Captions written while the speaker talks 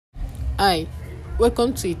Hi,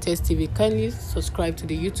 welcome to Test TV. Kindly subscribe to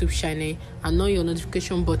the YouTube channel and on your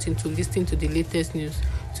notification button to listen to the latest news.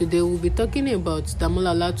 Today we'll be talking about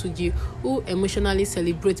Damola Olatunji, who emotionally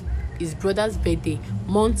celebrates his brother's birthday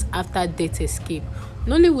months after death escape.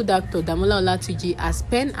 Nollywood actor Damola Olatunji has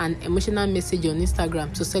penned an emotional message on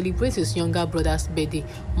Instagram to celebrate his younger brother's birthday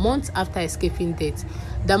months after escaping death.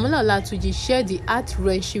 Damola Olatunji shared the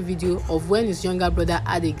heart-wrenching video of when his younger brother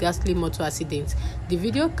had a ghastly motor accident. The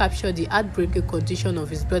video captured the heartbreaking condition of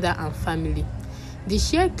his brother and family. The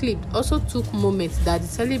shared clip also took moments that the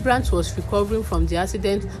celebrant was recovering from the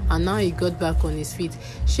accident and now he got back on his feet.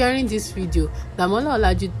 Sharing this video, Damola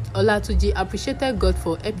Olatunji appreciated God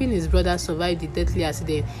for helping his brother survive the deadly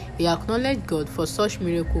accident. He acknowledged God for such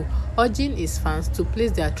miracle, urging his fans to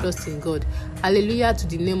place their trust in God. Hallelujah to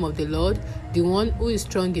the name of the Lord, the one who is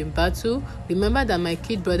strong in battle. Remember that my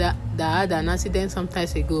kid brother that had an accident some time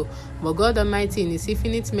ago, but God Almighty in his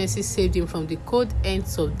infinite mercy saved him from the cold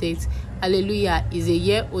ends of death. Hallelujah is a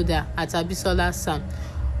year older at Abisola Sam.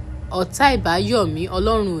 Ọ̀tá ìbáyọ̀mí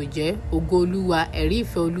Ọlọ́run ò jẹ́, ògo Olúwa, ẹ̀rí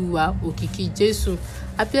ìfẹ́ Olúwa, òkìkí Jésù.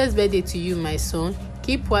 Happiest birthday to you, my son.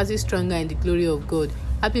 Keep waxing stronger in the glory of God.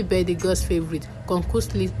 Happy birthday, God's favorite.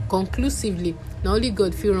 Conclusively, na only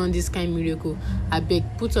God fit run this kind miracle. Abeg,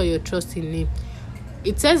 put all your trust in him.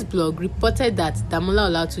 A test blog reported that Damola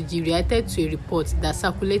Olatunji reacted to a report that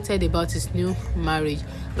circulated about his new marriage.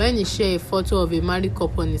 When he shared a photo of a married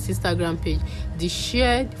couple on his Instagram page, the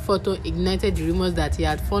shared photo ignited the rumors that he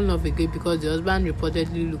had fallen off again because the husband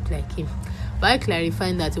reportedly looked like him. While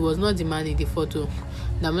clarifying that he was not the man in the photo,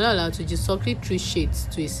 Damola Olatunji subtly threw shades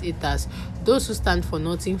to his haters. Those who stand for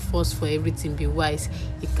nothing, force for everything, be wise.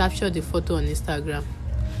 He captured the photo on Instagram.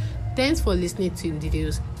 Thanks for listening to the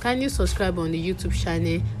news. Kindly subscribe on the YouTube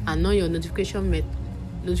channel and on your notification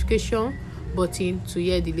button to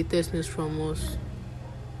hear the latest news from us.